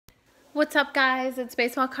What's up, guys? It's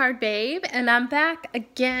Baseball Card Babe, and I'm back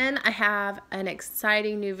again. I have an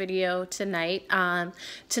exciting new video tonight.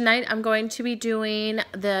 Tonight I'm going to be doing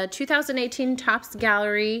the 2018 Topps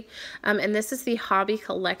Gallery, and this is the Hobby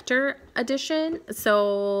Collector Edition,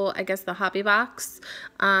 so I guess the Hobby Box.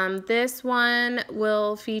 This one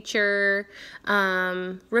will feature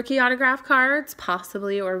rookie autograph cards,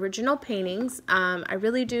 possibly, or original paintings. I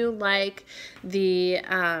really do like the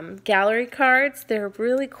gallery cards. They're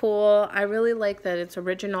really cool. I really like that it's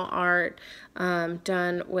original art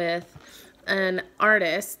done with an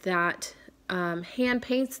artist that hand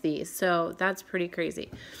paints these, so that's pretty crazy.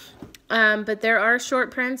 But there are short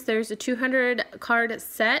prints. There's a 200 card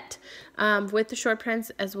set with the short prints,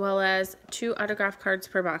 as well as 2 autograph cards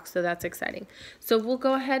per box, so that's exciting. So we'll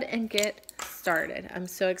go ahead and get started. I'm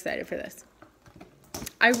so excited for this.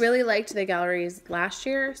 I really liked the galleries last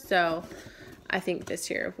year, so I think this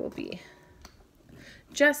year will be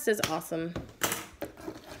just as awesome.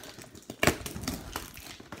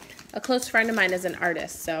 A close friend of mine is an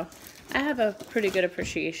artist, so I have a pretty good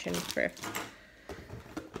appreciation for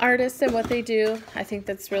artists and what they do. I think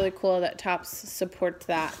that's really cool that Topps supports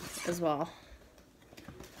that as well.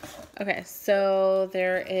 Okay, so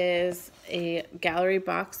there is a gallery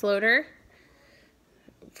box loader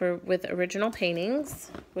with original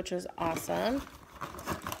paintings, which is awesome.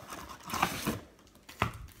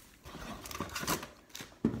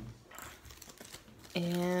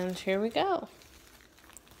 And here we go.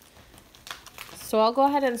 So I'll go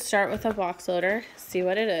ahead and start with a box loader, see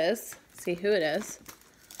what it is, see who it is.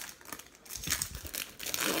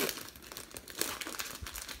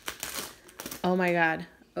 Oh my God.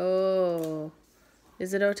 Oh,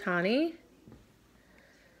 is it Ohtani?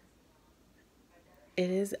 It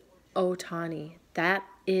is Ohtani. That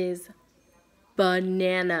is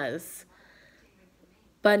bananas.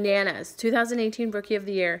 Bananas. 2018 Rookie of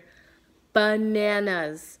the Year.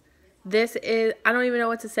 Bananas. This is, I don't even know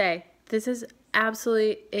what to say. This is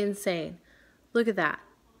absolutely insane. Look at that.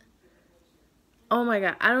 Oh my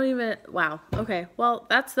God. I don't even, wow. Okay. Well,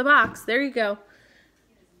 that's the box. There you go.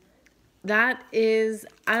 That is,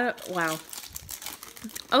 wow.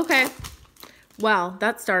 Okay. Wow.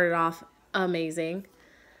 That started off amazing.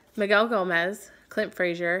 Miguel Gomez, Clint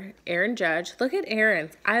Frazier, Aaron Judge. Look at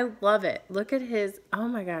Aaron's. I love it. Look at his, oh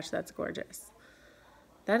my gosh, that's gorgeous.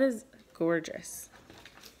 That is gorgeous.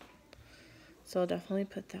 So I'll definitely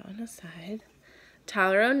put that one aside.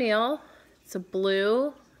 Tyler O'Neill. It's a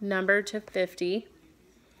blue, number to 50.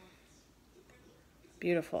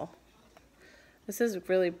 Beautiful. This is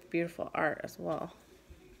really beautiful art as well.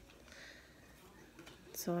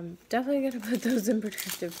 So I'm definitely going to put those in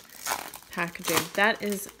protective packaging. That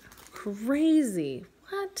is crazy.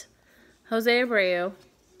 What? Jose Abreu,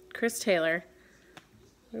 Chris Taylor.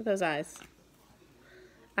 Look at those eyes.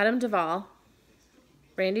 Adam Duvall,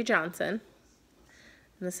 Randy Johnson,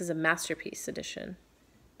 and this is a Masterpiece edition.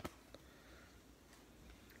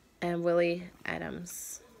 And Willie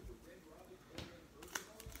Adams.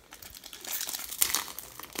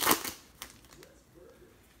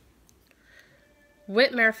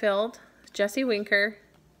 Whit Merrifield, Jesse Winker,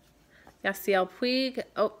 Yasiel Puig.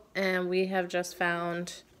 Oh, and we have just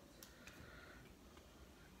found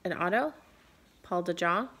an auto, Paul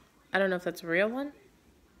DeJong. I don't know if that's a real one.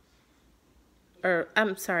 Or,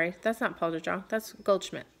 I'm sorry, that's not Paul DeJong. That's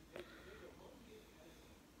Goldschmidt.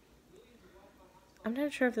 I'm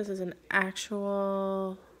not sure if this is an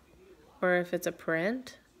actual or if it's a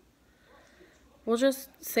print. We'll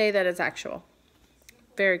just say that it's actual.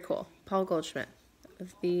 Very cool. Paul Goldschmidt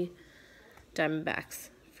of the Diamondbacks.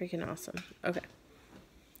 Freaking awesome. Okay.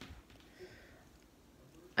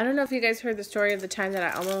 I don't know if you guys heard the story of the time that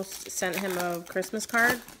I almost sent him a Christmas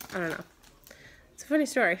card. I don't know. It's a funny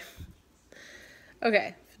story.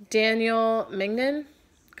 Okay. Daniel Mignon,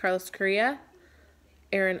 Carlos Correa,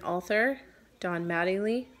 Aaron Arthur, Don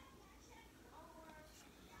Mattingly,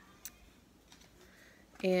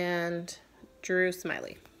 and Drew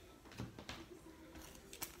Smyly.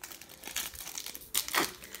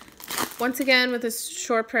 Once again, with the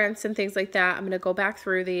short prints and things like that, I'm going to go back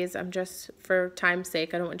through these. I'm just, for time's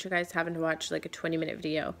sake, I don't want you guys having to watch like a 20-minute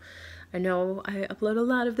video. I know I upload a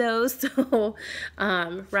lot of those. So,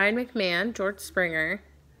 Ryan McMahon, George Springer,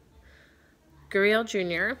 Gurriel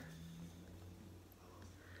Jr.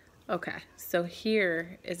 Okay, so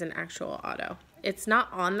here is an actual auto. It's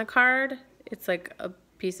not on the card. It's like a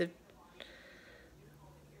piece of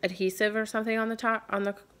adhesive or something on the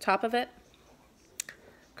top of it.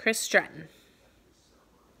 Chris Stratton.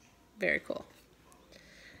 Very cool.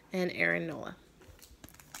 And Aaron Nola.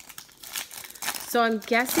 So I'm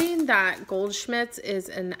guessing that Goldschmidt's is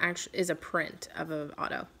a print of an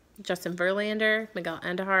auto. Justin Verlander, Miguel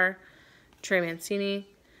Andujar, Trey Mancini,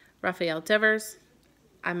 Rafael Devers.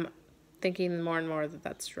 I'm thinking more and more that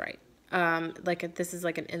that's right. This is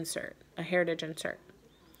like an insert, a heritage insert.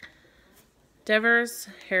 Devers,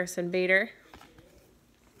 Harrison Bader.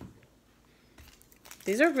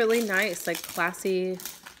 These are really nice, like classy,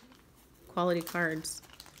 quality cards.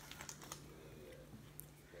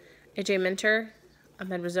 AJ Minter,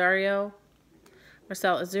 Ahmed Rosario,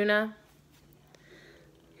 Marcell Ozuna,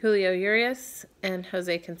 Julio Urias, and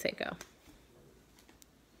Jose Canseco.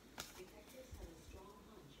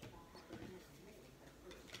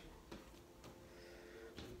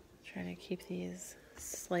 Trying to keep these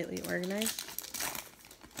slightly organized.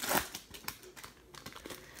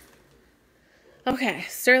 Okay,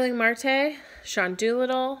 Sterling Marte, Sean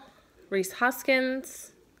Doolittle, Rhys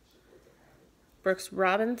Hoskins, Brooks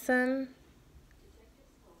Robinson.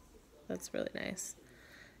 That's really nice.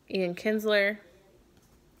 Ian Kinsler,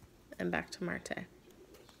 and back to Marte.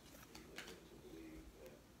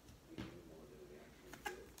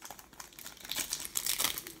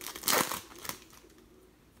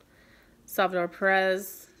 Salvador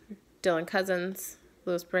Perez, Dylan Cousins,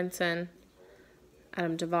 Lewis Brinson,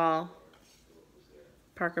 Adam Duvall,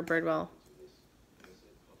 Parker Birdwell.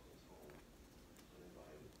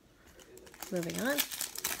 Moving on.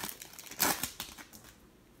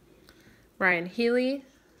 Ryan Healy,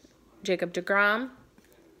 Jacob deGrom,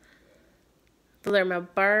 Guillermo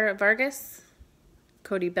Vargas,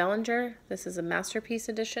 Cody Bellinger. This is a Masterpiece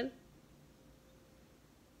Edition.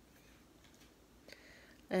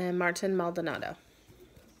 And Martin Maldonado.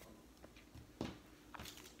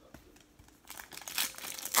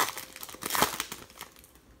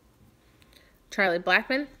 Charlie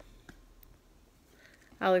Blackmon,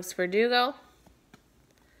 Alex Verdugo,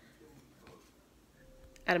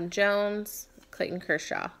 Adam Jones, Clayton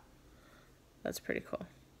Kershaw. That's pretty cool.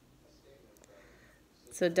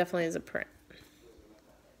 So it definitely is a print.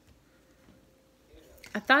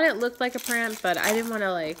 I thought it looked like a print, but I didn't want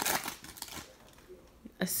to like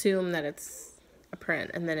assume that it's a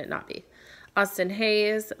print and then it not be. Austin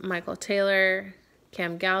Hayes, Michael Taylor,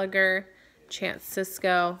 Cam Gallagher, Chance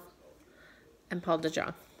Sisco, and Paul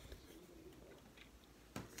DeJong.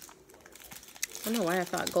 I don't know why I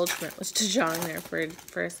thought Goldschmidt was DeJong there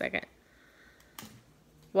for a second.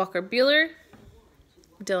 Walker Buehler,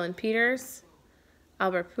 Dylan Peters,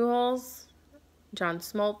 Albert Pujols, John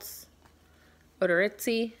Smoltz,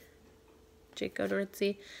 Odorizzi, Jake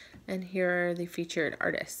Odorizzi, and here are the featured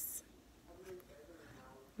artists,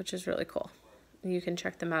 which is really cool. You can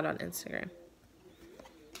check them out on Instagram.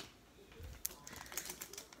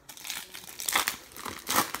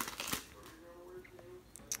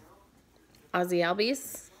 Ozzie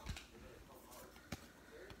Albies,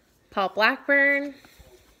 Paul Blackburn,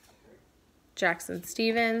 Jackson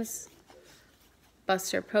Stevens,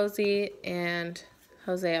 Buster Posey, and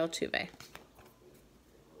Jose Altuve.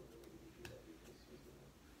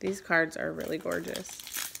 These cards are really gorgeous.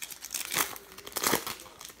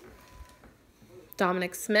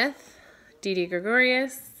 Dominic Smith, Didi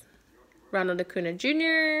Gregorius, Ronald Acuna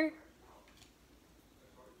Jr.,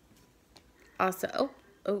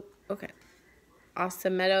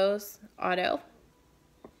 Austin Meadows auto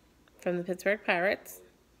from the Pittsburgh Pirates.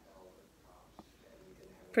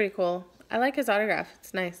 Pretty cool. I like his autograph.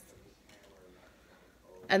 It's nice.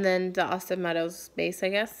 And then the Austin Meadows base, I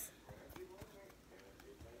guess.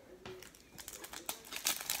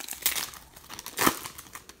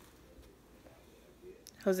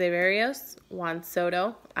 Jose Barrios, Juan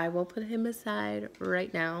Soto. I will put him aside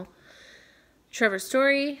right now. Trevor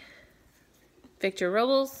Story, Victor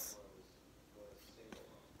Robles,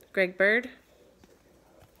 Greg Bird,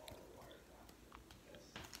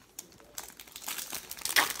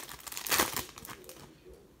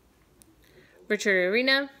 Richard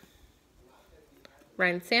Arena,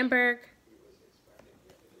 Ryan Sandberg,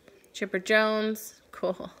 Chipper Jones,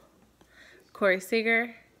 cool, Corey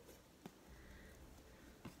Seager,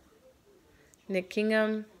 Nick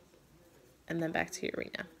Kingham, and then back to your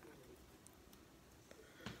Arena.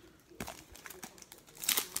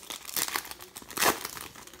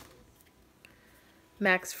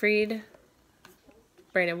 Max Fried,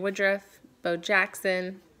 Brandon Woodruff, Bo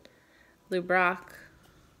Jackson, Lou Brock.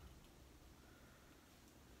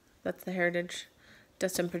 That's the Heritage.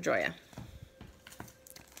 Dustin Pedroia.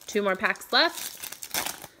 2 more packs left.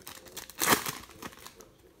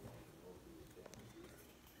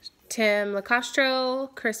 Tim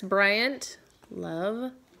LaCastro, Chris Bryant,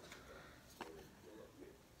 love.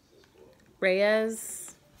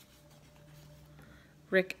 Reyes,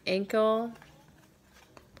 Rick Ankel,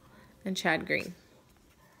 and Chad Green.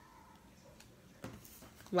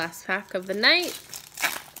 Last pack of the night.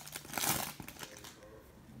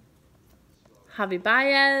 Javi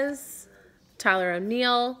Baez, Tyler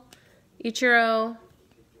O'Neill, Ichiro,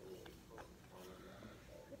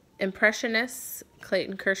 Impressionists,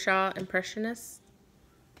 Clayton Kershaw, Impressionists.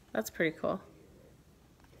 That's pretty cool.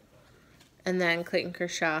 And then Clayton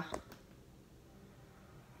Kershaw,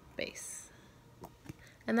 base.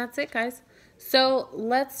 And that's it, guys. So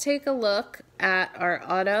let's take a look at our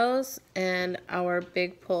autos and our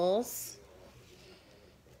big pulls.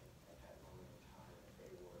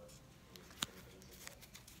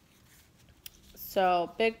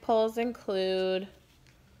 So big pulls include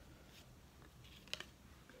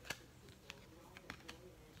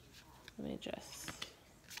let me just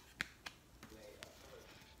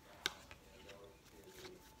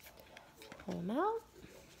pull them out.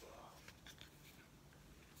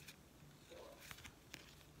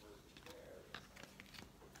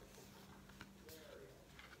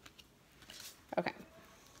 Okay.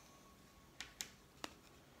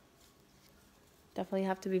 Definitely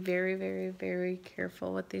have to be very, very, very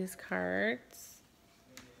careful with these cards.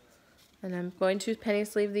 And I'm going to penny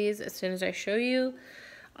sleeve these as soon as I show you.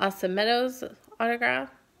 Austin Meadows autograph.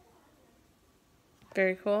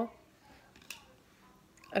 Very cool.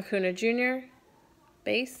 Acuna Jr.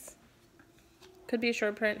 base. Could be a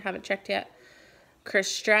short print. Haven't checked yet. Chris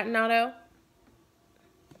Stratton auto.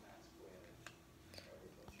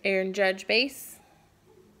 Aaron Judge base.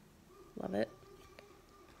 Love it.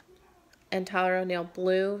 And Tyler O'Neill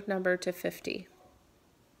blue, number to 50.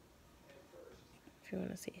 If you want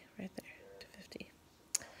to see, right there, to 50.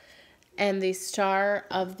 And the star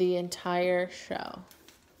of the entire show.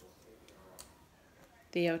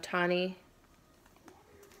 The Ohtani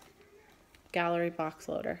gallery box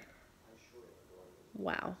loader.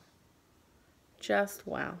 Wow. Just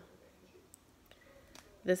wow.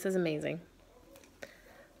 This is amazing.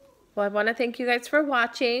 Well, I want to thank you guys for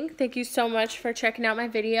watching. Thank you so much for checking out my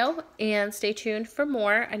video, and stay tuned for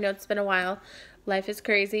more. I know it's been a while. Life is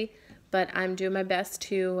crazy, but I'm doing my best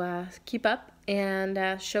to keep up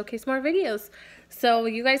and showcase more videos. So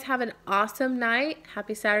you guys have an awesome night.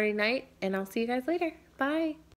 Happy Saturday night, and I'll see you guys later. Bye.